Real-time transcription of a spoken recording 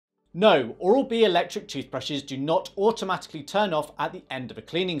No, Oral-B electric toothbrushes do not automatically turn off at the end of a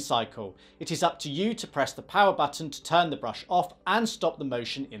cleaning cycle. It is up to you to press the power button to turn the brush off and stop the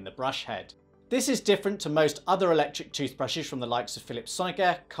motion in the brush head. This is different to most other electric toothbrushes from the likes of Philips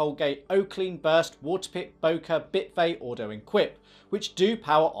Sonicare, Colgate, Oclean, Burst, Waterpik, Boca, Bitve, Auto and Quip, which do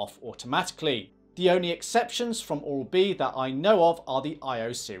power off automatically. The only exceptions from Oral-B that I know of are the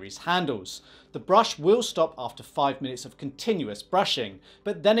IO series handles. The brush will stop after 5 minutes of continuous brushing,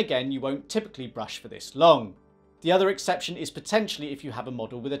 but then again you won't typically brush for this long. The other exception is potentially if you have a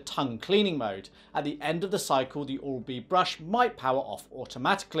model with a tongue cleaning mode. At the end of the cycle, the Oral-B brush might power off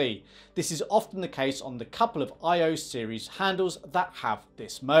automatically. This is often the case on the couple of IO series handles that have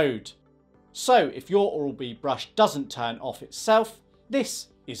this mode. So if your Oral-B brush doesn't turn off itself, this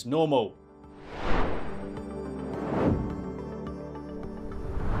is normal.